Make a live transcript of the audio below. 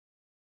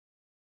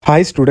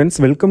Hi students,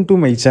 welcome to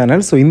my channel.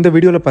 So இந்த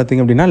வீடியோல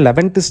பாத்தீங்க அப்படினா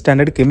 11th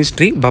standard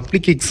chemistry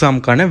public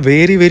examக்கான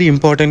very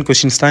important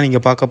questions தான் நீங்க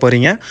பார்க்க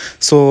போறீங்க.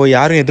 So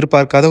யாரும்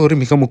எதிர்பார்க்காத ஒரு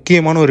மிக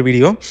முக்கியமான ஒரு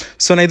வீடியோ.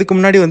 So நான் இதுக்கு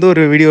முன்னாடி வந்து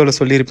ஒரு வீடியோல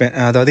சொல்லியிருப்பேன்.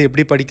 அதாவது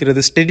எப்படி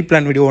படிக்கிறது ஸ்டடி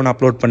பிளான் வீடியோ நான்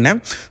அப்லோட் பண்ணேன்.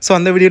 So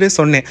அந்த வீடியோல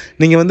சொன்னேன்.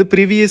 நீங்க வந்து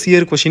previous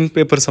year question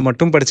papers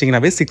மட்டும்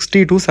படிச்சீங்கனாவே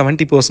 60 to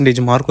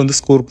 70% மார்க் வந்து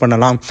ஸ்கோர்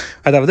பண்ணலாம்.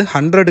 அதாவது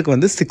 100க்கு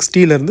வந்து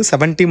 60 ல இருந்து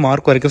 70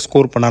 மார்க் வரைக்கும்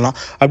ஸ்கோர் பண்ணலாம்.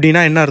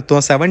 அப்படினா என்ன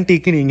அர்த்தம்?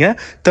 70க்கு நீங்க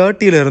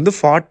 30 ல இருந்து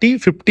 40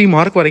 50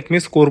 மார்க் வரைக்குமே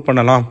ஸ்கோர்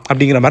பண்ணலாம்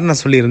அப்படிங்கிற மாதிரி நான்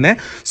சொல்லியிருந்தேன்.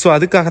 ஸோ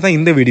அதுக்காக தான்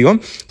இந்த வீடியோ.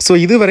 ஸோ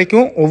இது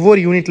வரைக்கும் ஒவ்வொரு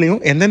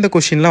யூனிட்லையும் எந்தெந்த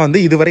கொஸ்டின்லாம் வந்து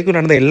இது வரைக்கும்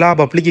நடந்த எல்லா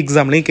பப்ளிக்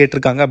எக்ஸாம்லையும்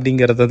கேட்டிருக்காங்க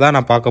அப்படிங்கிறத தான்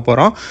நான் பார்க்க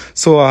போகிறோம்.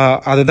 ஸோ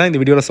அதுதான்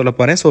இந்த வீடியோவில் சொல்ல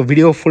போகிறேன். ஸோ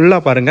வீடியோ ஃபுல்லாக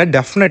பாருங்கள்.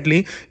 டெஃபினெட்லி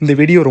இந்த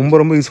வீடியோ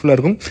ரொம்ப யூஸ்ஃபுல்லாக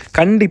இருக்கும்.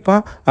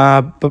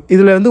 கண்டிப்பாக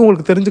இதில் வந்து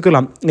உங்களுக்கு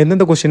தெரிஞ்சுக்கலாம்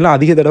எந்தெந்த கொஸ்டின்லாம்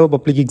அதிக தடவை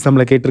பப்ளிக்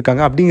எக்ஸாமில்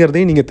கேட்டிருக்காங்க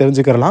அப்படிங்கிறதையும் நீங்கள்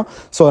தெரிஞ்சுக்கலாம்.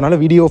 ஸோ அதனால்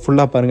வீடியோ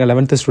ஃபுல்லாக பாருங்கள்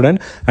 11th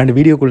ஸ்டூடெண்ட். அண்ட்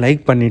வீடியோக்கு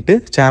லைக் பண்ணிவிட்டு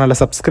சேனலை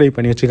சப்ஸ்கிரைப்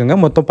பண்ணி வச்சுக்கோங்க.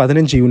 மொத்தம்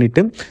 15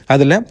 யூனிட்டு.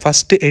 அதில்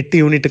ஃபஸ்ட்டு 8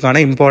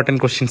 யூனிட்டுக்கான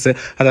இம்பார்ட்டன்ட் கொஸ்டின்ஸு,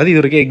 அதாவது இது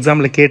வரைக்கும்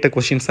எக்ஸாமில் கேட்ட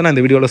கொஸ்டின்ஸை நான்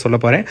இந்த வீடியோவில் சொல்ல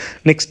போகிறேன்.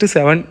 நெக்ஸ்ட்டு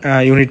 7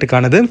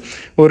 யூனிட்டுக்கானது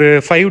ஒரு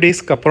 5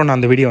 டேஸ்க்கு அப்புறம் நான்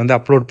அந்த வீடியோ வந்து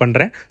அப்லோட்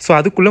பண்ணுறேன். ஸோ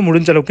அதுக்குள்ளே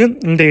முடிஞ்ச அளவுக்கு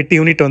இந்த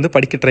 8 யூனிட் வந்து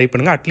படிக்க ட்ரை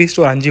பண்ணுங்கள்.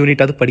 அட்லீஸ்ட் ஒரு 5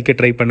 யூனிட் அது படிக்க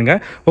ட்ரை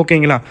பண்ணுங்கள்.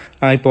 ஓகேங்களா?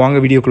 இப்போ வாங்க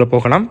வீடியோக்குள்ளே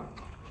போகலாம்.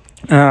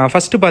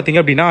 ஃபஸ்ட்டு பார்த்தீங்க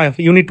அப்படின்னா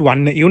யூனிட்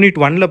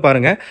 1ல்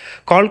பாருங்கள்,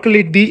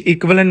 calculate the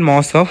equivalent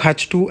mass of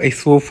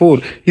H2SO4.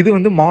 இது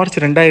வந்து மார்ச்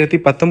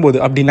 2019.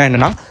 அப்படின்னா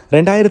என்னென்னா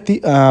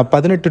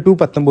 2018 to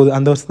 19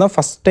 அந்த வருஷம் தான்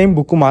first time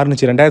book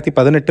மாறுனுச்சு.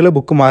 2018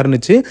 book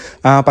மாறுனுச்சு.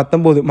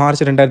 19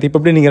 March 2000. இப்போ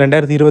எப்படி நீங்கள்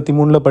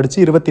 2023 படித்து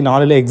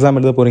 24 எக்ஸாம்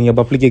எழுத போகிறீங்க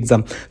பப்ளிக்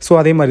எக்ஸாம். ஸோ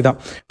அதே மாதிரி தான்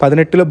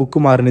 18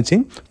 புக்கு மாறுனுச்சு,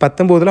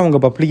 19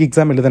 அவங்க பப்ளிக்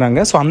எக்ஸாம் எழுதுனாங்க.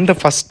 ஸோ அந்த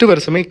ஃபஸ்ட்டு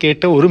வருஷமே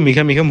கேட்ட ஒரு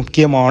மிக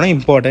முக்கியமான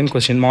இம்பார்ட்டன்ட்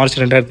கொஸ்டின் மார்ச்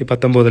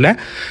 2019.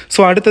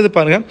 ஸோ அடுத்தது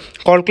பாருங்கள்,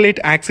 calculate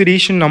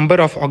oxidation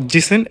number of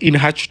oxygen in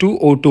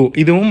H2O2.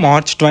 இதுவும்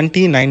மார்ச்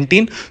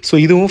 2019. ஸோ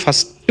இதுவும்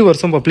ஃபஸ்ட்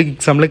வருஷம் பப்ளிக்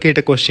எக்ஸாமில்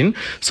கேட்ட கொஸ்டின்.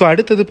 ஸோ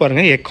அடுத்தது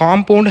பாருங்கள், எ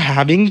compound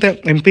having the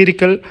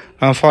empirical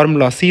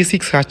formula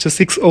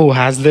C6H6O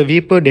has the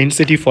vapour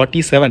density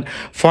 47.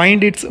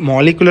 Find it's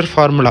molecular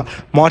formula.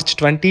 March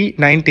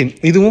 2019.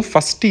 இதுவும்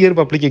ஃபஸ்ட் இயர்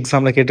பப்ளிக்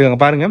எக்ஸாமில் கேட்டுருக்காங்க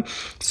பாருங்கள்.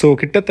 ஸோ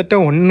கிட்டத்தட்ட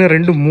 1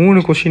 2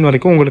 3 கொஸ்டின்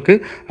வரைக்கும் உங்களுக்கு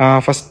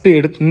ஃபஸ்ட்டு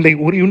இந்த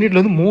ஒரு யூனிட்ல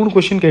வந்து 3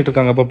 கொஸ்டின்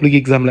கேட்டிருக்காங்க பப்ளிக்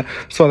எக்ஸாமில்.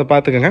 ஸோ அதை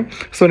பார்த்துக்கோங்க.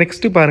 ஸோ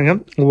நெக்ஸ்ட்டு பாருங்கள்,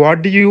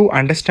 what to you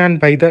understand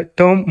by the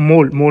term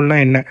மோல்னா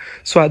என்ன?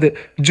 ஸோ அது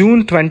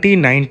ஜூன்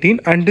 2019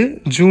 அண்டு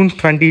ஜூன்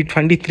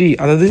 2023.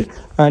 அதாவது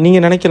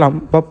நீங்கள் நினைக்கலாம்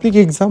பப்ளிக்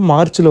எக்ஸாம்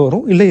மார்ச்சில்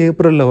வரும் இல்லை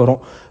ஏப்ரலில் வரும்,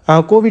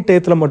 கோவிட்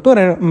டயத்தில்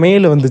மட்டும்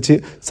மேல வந்துச்சு,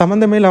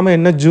 சம்மந்தமே இல்லாமல்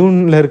என்ன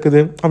ஜூனில்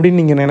இருக்குது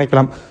அப்படின்னு நீங்கள்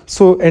நினைக்கலாம்.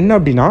 ஸோ என்ன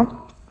அப்படின்னா,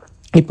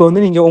 இப்போ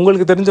வந்து நீங்கள்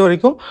உங்களுக்கு தெரிஞ்ச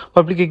வரைக்கும்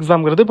பப்ளிக்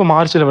எக்ஸாம்ங்கிறது இப்போ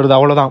மார்ச்சில் வருது,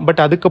 அவ்வளோதான். பட்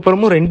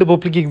அதுக்கப்புறமும் 2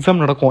 பப்ளிக்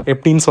எக்ஸாம் நடக்கும்.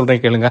 எப்படின்னு சொல்கிறேன்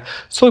கேளுங்க.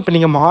 ஸோ இப்போ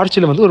நீங்கள்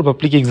மார்ச்சில் வந்து ஒரு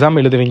பப்ளிக் எக்ஸாம்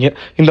எழுதுவீங்க.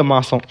 இந்த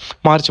மாதம்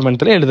மார்ச்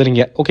மந்த்தில்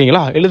எழுதுறீங்க.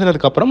 ஓகேங்களா?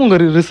 எழுதுனதுக்கப்புறம்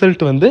உங்கள்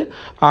ரிசல்ட் வந்து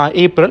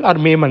ஏப்ரல் ஆர்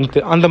மே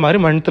மந்த்து அந்த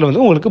மாதிரி மந்த்தில்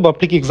வந்து உங்களுக்கு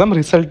பப்ளிக் எக்ஸாம்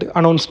ரிசல்ட்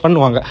அனௌன்ஸ்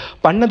பண்ணுவாங்க.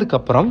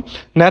 பண்ணதுக்கப்புறம்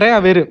நிறையா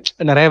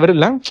பேர்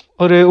இல்லை,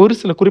 ஒரு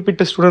சில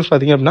குறிப்பிட்ட ஸ்டூடெண்ட்ஸ்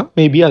பார்த்தீங்க அப்படின்னா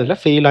மேபி அதில்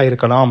ஃபெயில்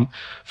ஆகிருக்கலாம்,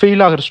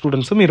 ஃபெயில் ஆகிற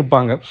ஸ்டூடெண்ட்ஸும்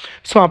இருப்பாங்க.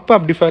 ஸோ அப்போ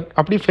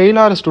அப்படி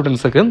ஃபெயில் ஆகிற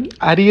ஸ்டூடெண்ட்ஸுக்கு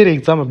அரியர்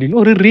எக்ஸாம் அப்படின்னு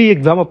ஒரு ரீ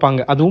எக்ஸாம்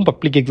வைப்பாங்க. அதுவும்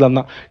பப்ளிக் எக்ஸாம்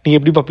தான். நீங்கள்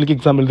எப்படி பப்ளிக்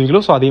எக்ஸாம்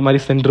எழுதுவீங்களோ ஸோ அதே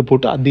மாதிரி சென்டர்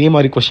போட்டு அதே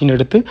மாதிரி கொஸ்டின்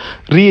எடுத்து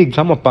ரீ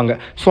எக்ஸாம் வைப்பாங்க.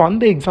 ஸோ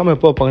அந்த எக்ஸாம்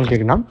எப்போ வைப்பாங்கன்னு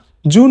கேட்டிங்கன்னா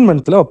ஜூன்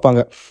மந்த்தில்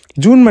வைப்பாங்க.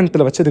 ஜூன்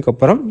மந்த்தில்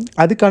வச்சதுக்கப்புறம்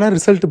அதுக்கான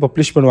ரிசல்ட்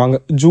பப்ளிஷ் பண்ணுவாங்க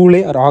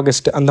ஜூலை ஆர்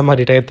ஆகஸ்ட் அந்த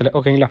மாதிரி டயத்தில்.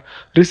 ஓகேங்களா?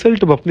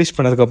 ரிசல்ட் பப்ளிஷ்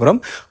பண்ணதுக்கப்புறம்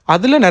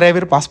அதில் நிறைய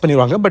பேர் பாஸ்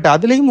பண்ணிடுவாங்க. பட்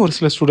அதுலேயும் ஒரு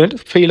சில ஸ்டூடெண்ட்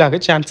ஃபெயில் ஆக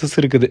சான்சஸ்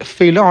இருக்குது,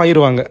 ஃபெயிலும்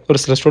ஆயிடுவாங்க. ஒரு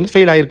சில ஸ்டூடெண்ட்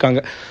ஃபெயில்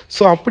ஆகிருக்காங்க.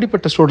 ஸோ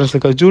அப்படிப்பட்ட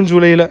ஸ்டூடெண்ட்ஸுக்கு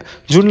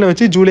ஜூனில்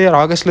வச்சு ஜூலை ஆர்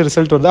ஆகஸ்ட்டில்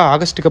ரிசல்ட் வருது.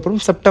 ஆகஸ்ட்டுக்கு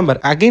அப்புறம்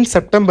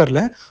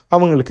செப்டம்பரில்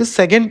அவங்களுக்கு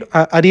செகண்ட்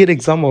அரியர்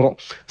எக்ஸாம் வரும்.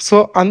 ஸோ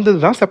அந்த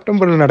தான்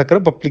செப்டம்பரில் நடக்கிற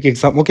பப்ளிக்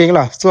எக்ஸாம்.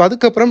 ஓகேங்களா? ஸோ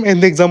அதுக்கப்புறம்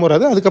எந்த எக்ஸாம்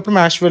வராது. அதுக்கப்புறம்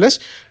as well as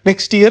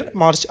next year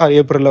March R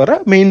ஏப்ரலில் வர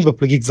மெயின்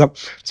பப்ளிக் எக்ஸாம்.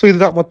 ஸோ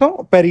இதுதான் மொத்தம்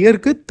பெர்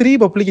இயருக்கு 3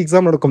 பப்ளிக்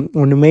எக்ஸாம் நடக்கும்.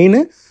 ஒன்று மெயின்,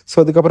 ஸோ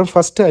அதுக்கப்புறம்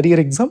ஃபர்ஸ்ட்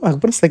அரியர் எக்ஸாம்,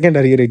 அதுக்கப்புறம் second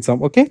arrear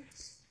exam. Okay?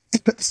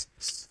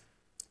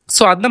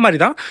 So அந்த மாதிரி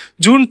தான்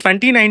ஜூன்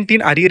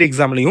 2019 அரியர்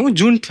எக்ஸாம்லையும்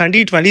ஜூன்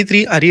 2023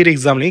 அரியர்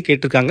எக்ஸாம்லையும்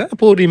கேட்டிருக்காங்க.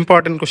 அப்போ ஒரு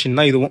இம்பார்ட்டன்ட் கொஸ்டின்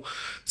தான் இதுவும்.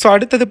 ஸோ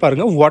அடுத்தது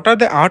பாருங்கள், what are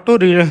the auto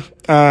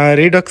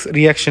redox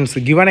reactions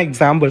given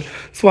example.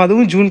 So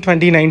அதுவும் ஜூன்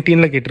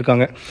 2019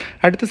 கேட்டிருக்காங்க.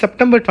 அடுத்து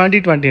September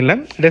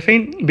 2020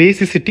 define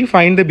basicity,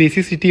 find the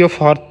basicity of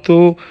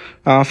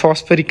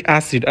ஆர்த்தோஃபாஸ்பரிக்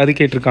acid அது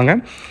கேட்டிருக்காங்க.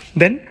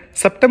 தென்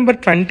செப்டம்பர்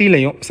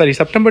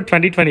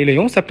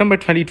 2020லையும் செப்டம்பர்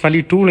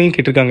 2022லையும்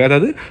கேட்டிருக்காங்க.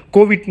 அதாவது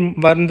கோவிட்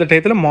வந்த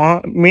டயத்தில்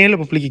மேலே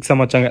பப்ளிக்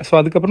எக்ஸாம் வச்சாங்க. ஸோ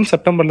அதுக்கப்புறம்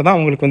செப்டம்பரில் தான்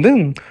அவங்களுக்கு வந்து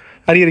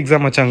அரியர்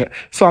எக்ஸாம் வச்சாங்க.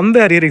 ஸோ அந்த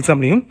அரியர்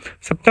எக்ஸாம்லையும்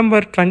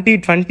செப்டம்பர்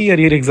 2020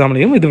 அரியர்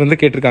எக்ஸாம்லையும் இது வந்து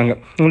கேட்டிருக்காங்க.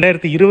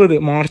 2020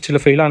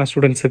 மார்ச்சில் ஃபெயில் ஆன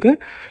ஸ்டூடெண்ட்ஸுக்கு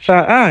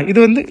இது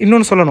வந்து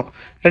இன்னொன்று சொல்லணும்.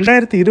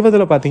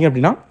 2020 பார்த்தீங்க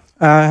அப்படின்னா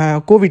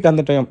கோவிட்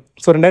அந்த டைம்.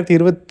 ஸோ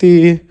 2020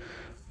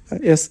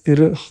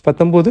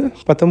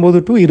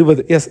 19 to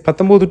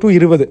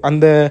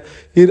 20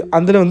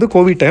 அதில் வந்து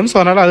கோவிட் டைம். ஸோ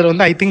அதனால் அதில்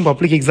வந்து ஐ திங்க்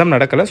பப்ளிக் எக்ஸாம்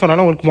நடக்கலை. ஸோ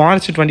அதனால் உங்களுக்கு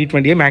மார்ச்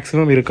 2020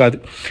 மேக்ஸிமம் இருக்காது.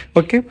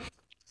 ஓகே?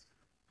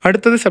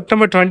 அடுத்தது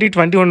செப்டம்பர்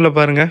 2021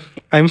 பாருங்கள்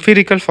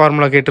எம்பிரிக்கல்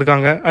ஃபார்முலா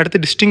கேட்டிருக்காங்க.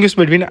 அடுத்து distinguish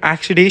between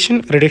oxidation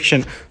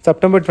reduction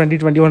September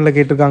 2021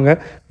 கேட்டிருக்காங்க.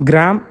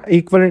 கிராம்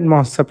ஈக்குவலன்ட்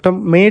மாஸ்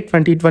மே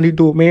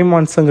 2022 மே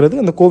மான்ஸுங்கிறது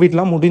அந்த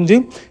கோவிட்லாம் முடிஞ்சு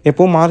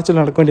எப்போ மார்ச்சில்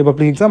நடக்க வேண்டிய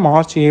பப்ளிக் எக்ஸாம்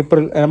மார்ச்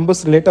ஏப்ரல் ரொம்ப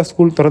லேட்டாக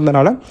ஸ்கூல்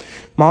திறந்தனால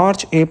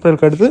மார்ச்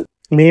ஏப்ரலுக்கு அடுத்து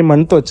மே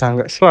மந்த்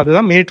வச்சாங்க. ஸோ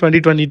அதுதான் மே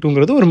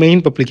 2022ங்கிறது ஒரு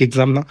மெயின் பப்ளிக்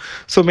எக்ஸாம் தான்.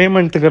 ஸோ மே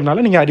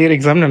மந்த்துக்கிறதுனால நீங்கள் அரியர்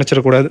எக்ஸாம்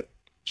நினச்சிடக்கூடாது.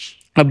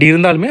 அப்படி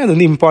இருந்தாலுமே அது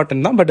வந்து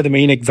இம்பார்ட்டன்ட் தான், பட் அது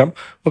மெயின் எக்ஸாம்.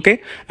 ஓகே,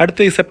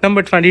 அடுத்து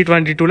செப்டம்பர்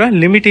 2022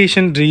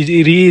 லிமிடேஷன்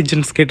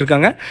ரீஜன்ஸ்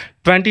கேட்டிருக்காங்க.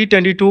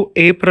 2022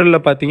 ஏப்ரலில்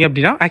பார்த்தீங்க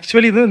அப்படின்னா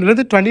ஆக்சுவலி இது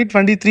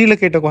 2023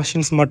 கேட்ட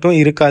கொஸ்டின்ஸ் மட்டும்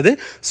இருக்காது.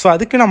 ஸோ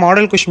அதுக்கு நான்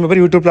மாடல் கொஸ்டின்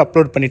பேப்பர் யூடியூப்பில்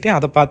அப்லோட் பண்ணிவிட்டேன்,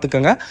 அதை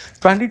பார்த்துக்கோங்க.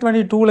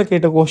 2022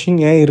 கேட்ட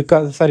கொஸ்டின் ஏன்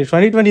இருக்காது, சாரி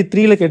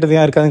 2023 கேட்டது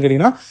ஏன் இருக்காதுன்னு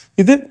கேட்டிங்கன்னா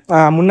இது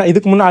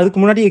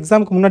அதுக்கு முன்னாடி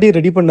எக்ஸாமுக்கு முன்னாடி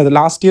ரெடி பண்ணது,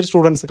 லாஸ்ட் இயர்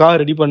ஸ்டூடெண்ட்ஸுக்காக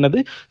ரெடி பண்ணது.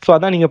 ஸோ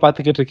அதான் நீங்கள்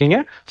பார்த்துக்கிட்டு இருக்கீங்க.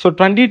 ஸோ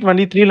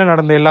 2023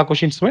 நடந்த எல்லா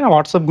கொஸ்டின்ஸுமே நான்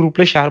வாட்ஸ்அப் குரூப்பில்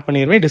ஷேர்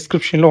பண்ணிடுவேன்.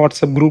 டிஸ்கிரிப்ஷனில்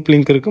வாட்ஸ்அப் குரூப்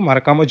லிங்க் இருக்குது,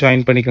 மறக்காமல்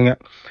ஜாயின் பண்ணிக்கோங்க.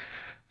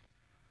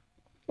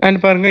 அண்ட்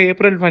பாருங்கள்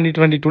ஏப்ரல்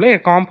 2022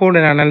 காம்பவுண்ட்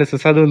அண்ட்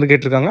அனாலிசிஸ் அது வந்து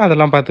கேட்டிருக்காங்க,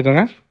 அதெல்லாம்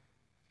பார்த்துக்கோங்க.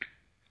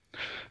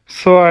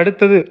 ஸோ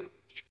அடுத்தது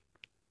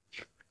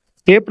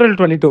ஏப்ரல்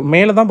 22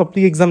 மேலே தான்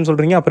பப்ளிக் எக்ஸாம்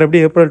சொல்கிறீங்க, அப்புறம்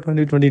எப்படி April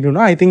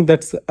 2022 I think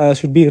that's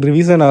should be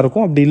ரிவிஷனாக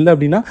இருக்கும். அப்படி இல்லை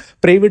அப்படின்னா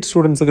ப்ரைவேட்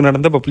ஸ்டூடெண்ட்ஸுக்கு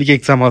நடந்த பப்ளிக்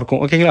எக்ஸாமாக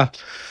இருக்கும். ஓகேங்களா.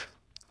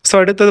 ஸோ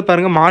அடுத்தது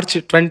பாருங்கள் மார்ச்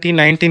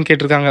 2019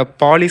 கேட்டிருக்காங்க.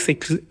 பாலிஸ்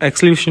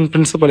எக்ஸ்க்ளூஷன்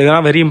பிரின்சிபல்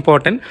இதெல்லாம் வெரி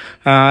இம்பார்ட்டன்ட்.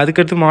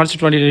 அதுக்கடுத்து மார்ச்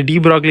 20 டி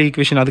ப்ராக்லி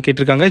ஈக்குவேஷன் அது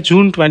கேட்டிருக்காங்க.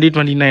 June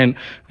 2029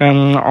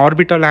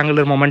 orbital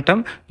angular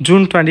momentum.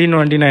 June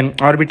 2029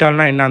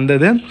 ஆர்பிட்டால்னா என்ன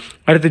அந்தது.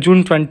 அடுத்து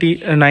ஜூன்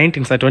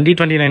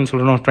 2019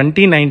 சொல்லணும்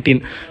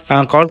 2019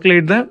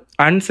 கால்குலேட் த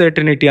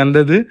அன்சர்டனிட்டி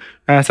அந்தது.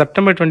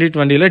 September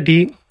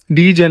 2020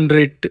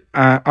 degenerate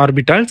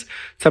orbitals.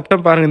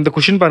 செப்டம்பர் பாருங்கள், இந்த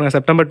கொஷின் பாருங்கள்,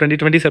 செப்டம்பர்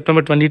 2020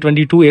 செப்டம்பர்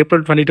 2022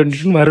 ஏப்ரல்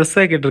 2022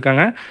 வரிசையாக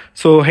கேட்டிருக்காங்க.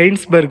 So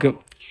ஹெய்ன்ஸ்பர்க்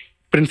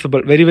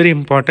principal very very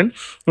important.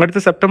 அடுத்து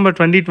September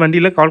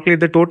 2020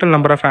 calculate the total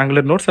number of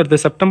angular notes. அடுத்து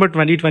September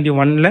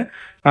 2021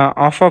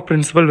 of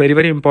principal very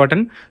very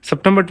important.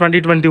 September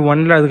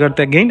 2021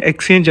 அதுக்கடுத்து again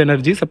exchange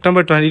energy.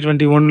 September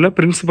 2021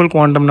 principal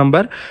quantum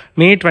number.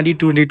 May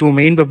 2022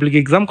 main public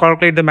exam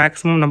calculate the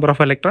maximum number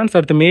of electrons.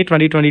 அடுத்து மே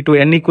 2022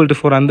 n =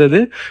 4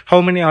 அந்தது.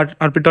 How many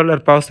orbital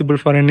R possible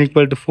for n =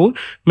 4.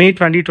 May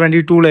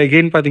 2022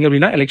 again பார்த்தீங்க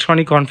அப்படின்னா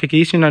electronic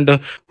கான்ஃபிகேஷன் and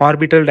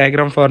orbital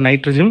diagram for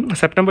nitrogen.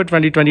 September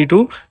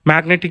 2022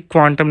 magnetic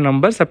quantum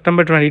number.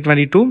 September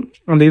 2022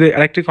 அந்த இது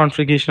electric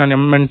கான்ஃபிகேஷன் on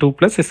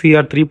Mn2+,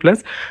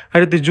 Cr3+.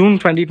 அடுத்து June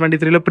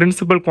 2023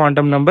 principal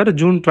quantum number.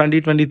 June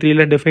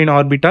 2023 define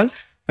orbital.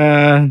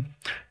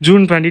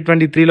 June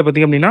 2023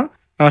 பார்த்தீங்க அப்படின்னா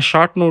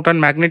short note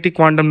on magnetic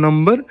quantum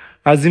number,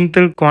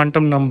 அசிம்தல்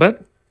quantum number.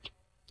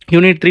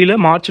 Unit 3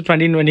 March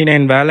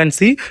 2029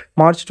 valency,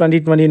 March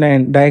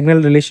 2029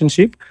 diagonal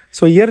relationship.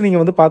 So year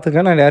நீங்கள் வந்து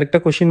பார்த்துக்க, நான்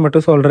டேரெக்டாக கொஷின்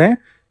மட்டும் சொல்கிறேன்.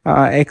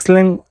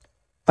 எக்ஸலன்ட்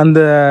அந்த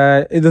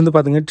இது வந்து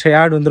பார்த்திங்க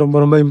ட்ரையாட் வந்து ரொம்ப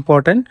ரொம்ப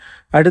இம்பார்ட்டன்ட்.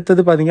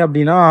 அடுத்தது பார்த்திங்க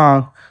அப்படின்னா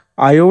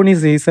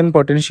அயோனைசேஷன்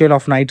potential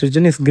of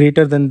nitrogen is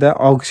greater than the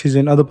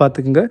oxygen அது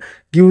பார்த்துக்குங்க.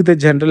 Give the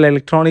general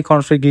electronic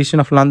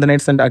configuration of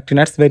லந்தனைட்ஸ் and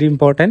actinides very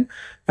important.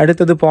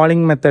 அடுத்தது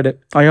பாலிங் மெத்தட்,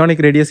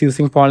 அயோனிக் ரேடியஸ்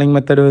யூசிங் பாலிங்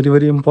மெத்தட் வெரி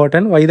வெரி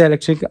இம்பார்ட்டன்ட். வை த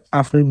எலக்ட்ரிக்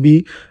ஆஃபில் B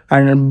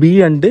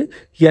and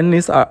N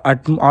is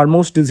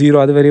almost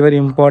 0 அது very very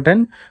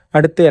important.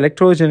 அடுத்து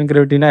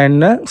எலக்ட்ரோஜெனகிரவிட்டினா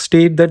என்ன,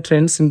 state the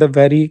trends in the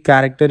very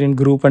character in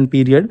group and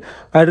period.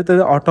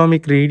 அடுத்தது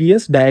atomic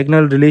radius,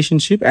 diagonal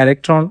relationship,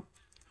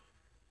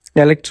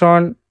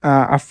 electron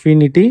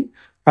affinity.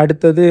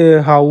 அடுத்தது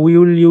how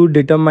will you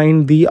determine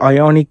the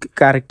ionic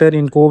character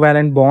in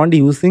covalent bond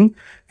using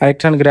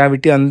electron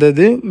gravity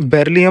அந்தது.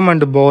 Beryllium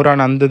and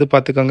boron அந்தது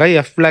பார்த்துக்கோங்க,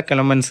 F block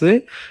elements.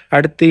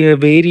 அடுத்து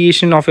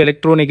variation of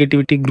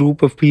electronegativity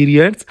group of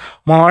periods,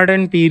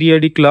 modern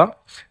periodic லா.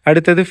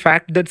 அடுத்தது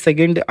fact that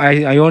second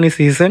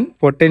அயோனைசேஷன்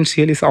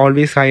potential is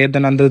always higher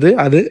தென் அந்தது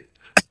அது.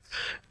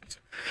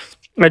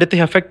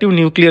 அடுத்து effective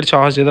nuclear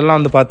charge இதெல்லாம்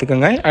வந்து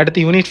பார்த்துக்கோங்க.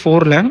 அடுத்து யூனிட்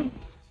 4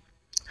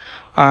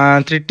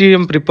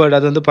 ட்ரிட்டியம் ப்ரிப்பேர்ட்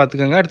அது வந்து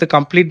பார்த்துக்கோங்க. அடுத்து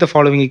கம்ப்ளீட் த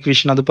ஃபாலோவிங்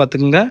ஈக்குவேஷன் அது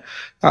பார்த்துக்கோங்க.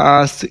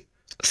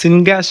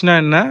 சின்கேஸ்னா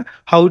என்ன,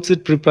 ஹவு இட்ஸ்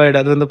இட் ப்ரிப்பேர்ட்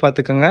அது வந்து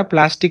பார்த்துக்கோங்க.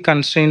 Plastic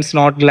constrains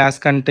not class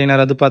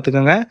container அது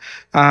பார்த்துக்கோங்க.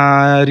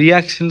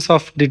 ரியாக்ஷன்ஸ்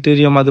ஆஃப்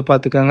டிட்டீரியம் அது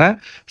பார்த்துக்கோங்க.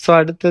 ஸோ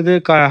அடுத்தது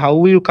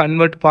how you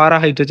convert para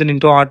hydrogen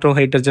into auto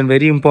hydrogen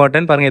very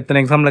important. பாருங்கள்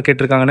எத்தனை எக்ஸாமில்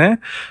கேட்டிருக்காங்கன்னு.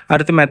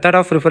 அடுத்து method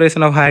of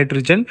preparation of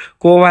hydrogen,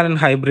 கோவாலன்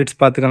hybrids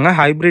பார்த்துக்கோங்க,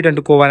 ஹைப்ரிட்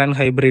அண்ட் கோவாலன்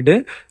ஹைப்ரிடு.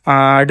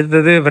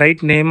 அடுத்தது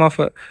right name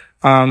of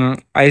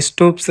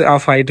ஐஸ்டோப்ஸ்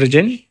of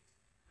hydrogen.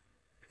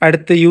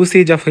 அடுத்து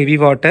யூசேஜ் ஆஃப் ஹெவி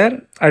வாட்டர்.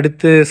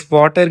 அடுத்து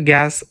வாட்டர்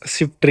கேஸ்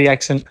ஷிஃப்ட்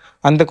ரியாக்ஷன்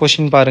அந்த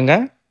question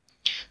பாருங்கள்.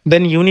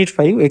 தென் யூனிட்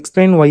 5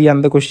 எக்ஸ்பிளைன் ஒய்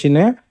அந்த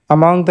question.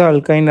 Among the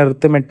alkyne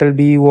earth metal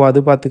BO அது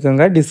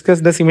பார்த்துக்கோங்க.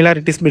 Discuss the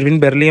similarities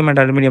between beryllium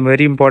and aluminium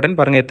very important.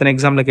 பாருங்கள் எத்தனை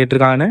எக்ஸாமில்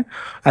கேட்டிருக்காங்கன்னு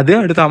அது.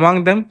 அடுத்து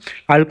among the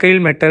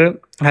alkyl metal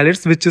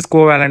ஹாலிட்ஸ் which is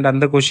covalent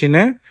அந்த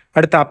கொஷின்.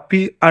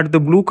 அடுத்து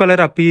blue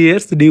colour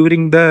appears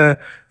during the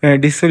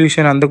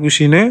dissolution அந்த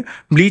கொஷின்.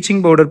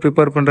 ப்ளீச்சிங் பவுடர்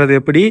ப்ரிப்பேர் பண்ணுறது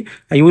எப்படி,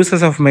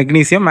 uses of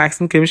magnesium.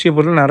 Maximum chemistry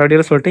பொருள்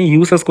நிறைய சொல்லிட்டேன்.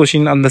 யூசஸ்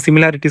கொஷின், அந்த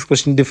சிமிலாரிட்டிஸ்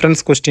கொஷின்,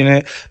 டிஃப்ரென்ஸ் கொஸ்டின்,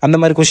 அந்த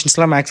மாதிரி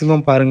கொஷின்ஸ்லாம்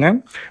மேக்ஸிமம் பாருங்கள்.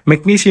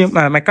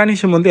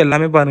 மெக்கானிசம் வந்து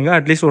எல்லாமே பாருங்கள்.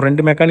 அட்லீஸ்ட் ஒரு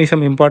 2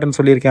 மெக்கானிசம் இம்பார்ட்டன்ட்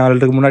சொல்லியிருக்கேன்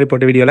ஆல்ரெடி முன்னாடி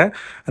போட்ட வீடியோவில்,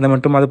 அதை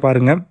மட்டும் அது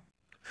பாருங்கள்.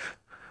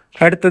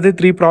 அடுத்தது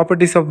 3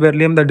 properties of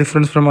beryllium the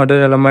difference from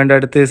other element.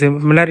 அடுத்து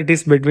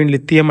similarities between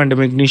lithium and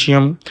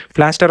magnesium.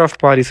 Plaster of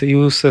Paris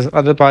uses,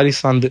 அது பாரிஸ்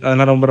சாந்து,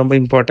 அதெல்லாம் ரொம்ப ரொம்ப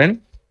இம்பார்ட்டன்ட்.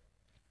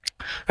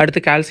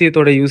 அடுத்து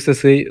கால்சியத்தோட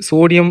யூசஸ்,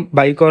 சோடியம்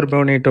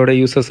பைகார்போனேட்டோட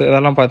யூசஸ்,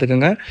 இதெல்லாம்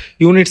பார்த்துக்கோங்க.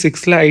 யூனிட்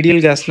 6ல்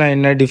ஐடியல் கேஸ்னால்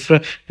என்ன,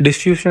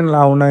 டிஃப்யூஷன்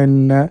லாவுனா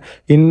என்ன,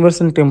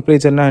 இன்வர்ஷன்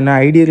டெம்பரேச்சர்னா என்ன,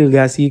 ideal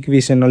case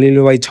equation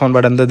white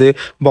sound வந்தது,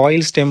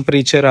 பாயில்ஸ்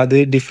டெம்பரேச்சர், அது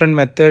different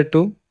method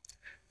to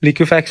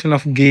liquefaction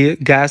of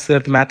gas,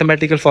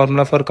 mathematical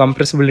formula for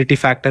compressibility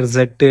factor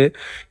Z.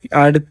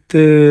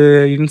 அடுத்து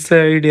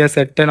inside a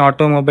certain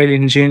automobile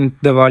engine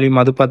the volume,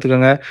 அது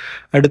பார்த்துக்கோங்க.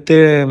 அடுத்து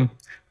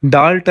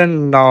டால்டன்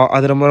லா,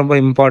 அது ரொம்ப ரொம்ப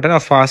இம்பார்ட்டன்ட்,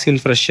 ஆஃப்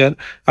ஃபாசில் ப்ரெஷர்.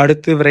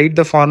 அடுத்து right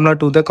the formula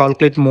to the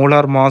calculate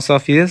molar mass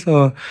of is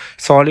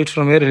solid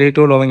from A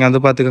relative லோவிங்,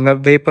 அது பார்த்துக்கோங்க.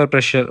 Vapour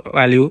pressure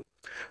value.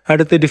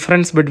 அடுத்து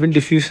difference between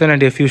diffusion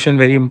and effusion,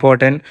 very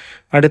important.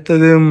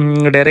 அடுத்தது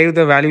derive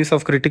the values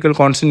of critical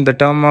constant the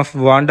term of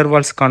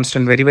van der Waals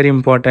constant, very very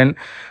important.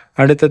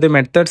 அடுத்தது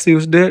methods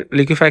used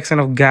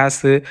liquefaction of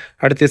case.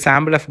 அடுத்து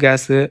sample of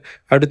case.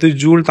 அடுத்து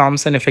joule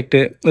Thomson effect,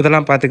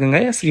 இதெல்லாம்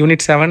பார்த்துக்கோங்க.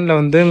 Unit 7ல்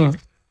வந்து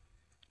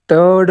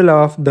 3rd law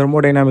of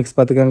thermodynamics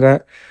பார்த்துக்கோங்க.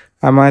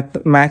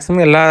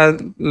 Maximum எல்லா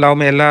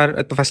லாவுமே, எல்லா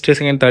first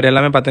second third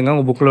எல்லாமே பார்த்துங்க,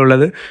 உங்கள் புக்கில்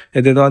உள்ளது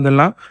எதோ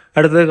அதெல்லாம்.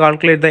 அடுத்தது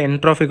கால்குலேட் த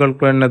என்ட்ரோஃபி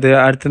கால்குலேட் என்னது.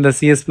 அடுத்து இந்த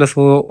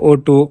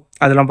CS+O2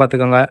 அதெல்லாம்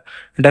பார்த்துக்கோங்க.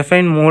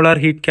 Define molar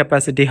heat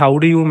capacity, how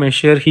to you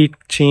measure heat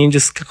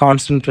changes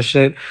constant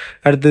pressure.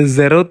 அடுத்து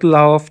 0th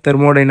law ஆஃப்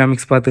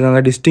தெர்மோடைனாமிக்ஸ்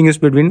பார்த்துக்கோங்க.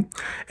 Distinguish between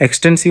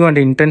extensive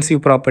and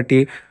intensive property.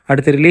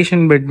 அடுத்து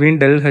ரிலேஷன் பிட்வீன்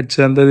ΔH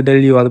அந்த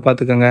ΔU, அது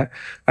பார்த்துக்கோங்க.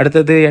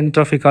 அடுத்தது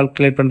என்ட்ரோஃபி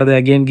கால்குலேட் பண்ணுறது.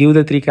 Again give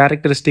the 3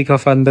 characteristic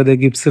of அந்த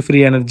Gibbs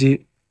free energy,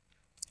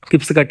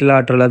 Gibbs கட்டில்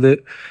ஆற்றல், அது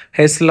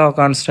ஹெஸ் லா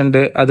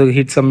கான்ஸ்டன்ட்டு, அது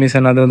ஹீட்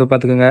சப்மிஷன், அது வந்து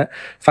பார்த்துக்கோங்க.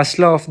 ஃபர்ஸ்ட்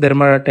லா ஆஃப்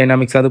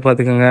தெர்மோடைனாமிக்ஸ், அது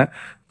பார்த்துக்கோங்க.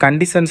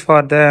 Conditions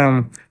for the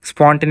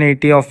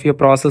spontaneity of your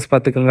process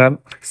பார்த்துக்கோங்க.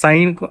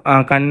 சைன்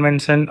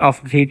கன்வென்ஷன் ஆஃப்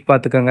ஹீட்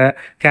பார்த்துக்கோங்க.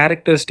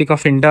 Characteristic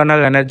of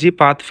internal energy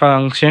path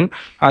function,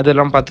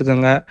 அதெல்லாம்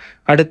பார்த்துக்கோங்க.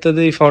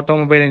 அடுத்தது இஃப்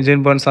ஆட்டோமொபைல்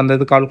இன்ஜின் பர்ன்ஸ், அந்த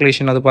இது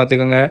கால்குலேஷன், அது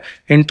பார்த்துக்கோங்க.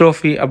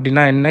 என்ட்ரோஃபி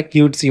அப்படின்னா என்ன,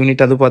 கியூட்ஸ்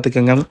யூனிட், அது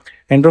பார்த்துக்கோங்க.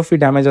 என்ட்ரோஃபி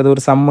டேமேஜ், அது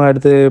ஒரு சம்மு.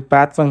 அடுத்து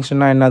பாத்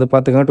ஃபங்க்ஷன்னா என்ன, அது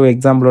பார்த்துக்கோங்க. 2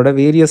 எக்ஸாம்பிளோட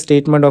various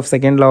statement of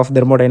second law of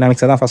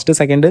thermodynamics, அதான் first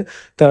second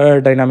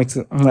third dynamics.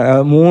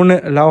 3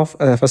 law of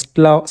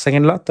first law,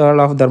 second law, third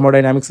law of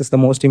thermodynamics is the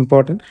most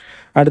important.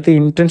 அடுத்து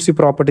intensive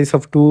properties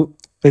of 2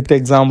 with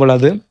example,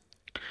 அது.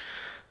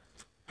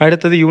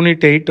 அடுத்தது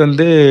யூனிட் 8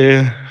 வந்து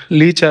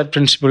லீச்சார்ட்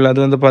principal, அது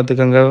வந்து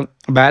பார்த்துக்கோங்க.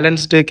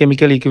 Balanced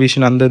chemical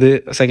equation, அந்த இது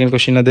செகண்ட்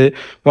கொஷின். அது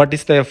what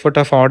is the effort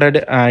of ordered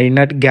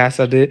inert case,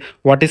 அது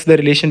what is the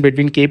relation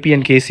between KP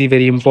and KC,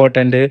 very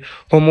important.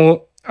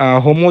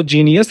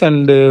 Homogeneous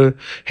and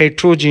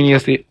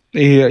heterogeneous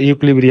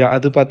ஈக்குலிபிரியா,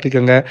 அது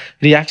பார்த்துக்கோங்க.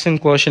 ரியாக்ஷன்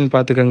கோஷன்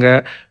பார்த்துக்கோங்க.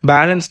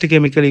 Balanced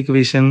chemical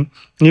equation,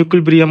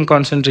 equilibrium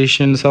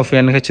concentrations of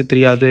NH3,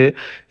 அது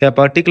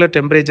particular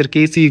temperature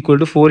KC =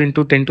 4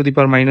 ×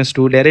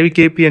 10⁻². Derive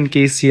KP and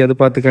KC, அது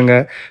பார்த்துக்கோங்க.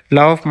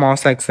 Law of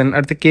mass action.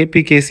 அடுத்து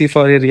KP KC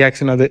for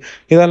reaction, அது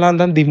இதெல்லாம்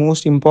தான் the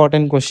most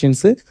important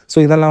questions. So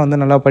இதெல்லாம்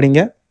வந்து நல்லா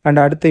படிங்க.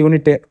 அண்ட் அடுத்த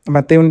யூனிட்டு,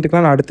 மற்ற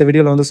யூனிட்டுக்கெலாம் நான் அடுத்த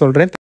வீடியோவில் வந்து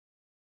சொல்கிறேன்.